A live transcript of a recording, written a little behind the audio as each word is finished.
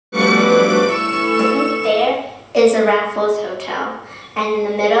is the Raffles Hotel, and in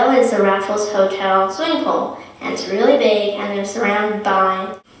the middle is the Raffles Hotel swimming pool, and it's really big, and they're surrounded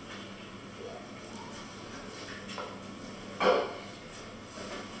by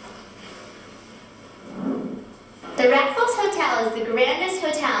the Raffles Hotel is the grandest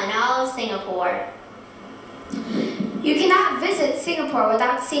hotel in all of Singapore. You cannot visit Singapore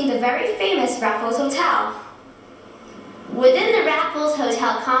without seeing the very famous Raffles Hotel. Within the Raffles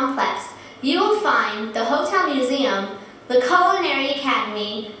Hotel complex, you will find the Hotel Museum, the Culinary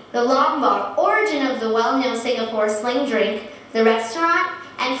Academy, the Long Bar, origin of the well-known Singapore sling drink, the restaurant,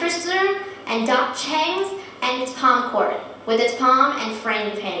 and Frister and Doc Chang's, and its palm court, with its palm and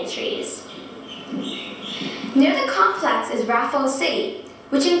frangipani trees. Near the complex is Raffles City,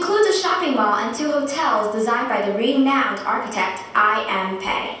 which includes a shopping mall and 2 hotels designed by the renowned architect I.M.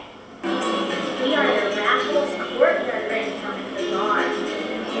 Pei. We are at the Raffles Courtyard Restaurant at the bar.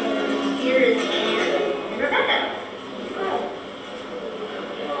 And here is Anne and Rebecca.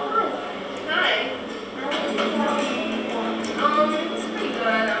 Hi. It's pretty good.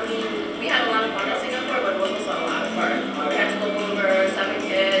 I mean, we had a lot of fun in Singapore, but it was also a lot of work. We had to look over 7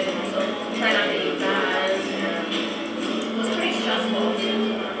 kids and also try not to eat bad. And it was pretty stressful.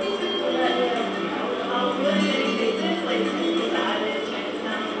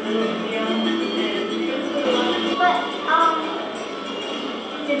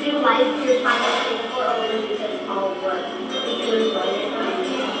 Did you like your time in Singapore, or was it just all work? Did you enjoy it?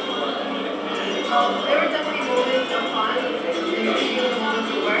 There were definitely moments of fun. There were few moments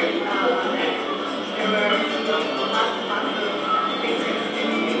of work. There were lots of things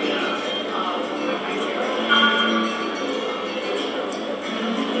interesting.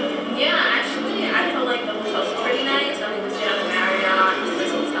 Yeah, actually, I felt like the hotel was pretty nice. I mean, we stayed at the Marriott, the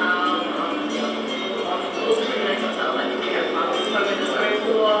Swiss Hotel. It was a pretty nice hotel. I think we had fun. We swam in the swimming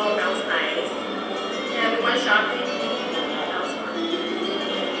pool. That was nice. Yeah, we went shopping. That was fun.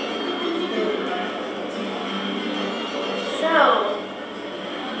 So,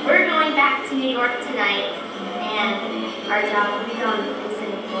 we're going back to New York tonight, and our job will be done in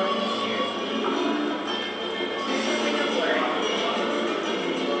Singapore.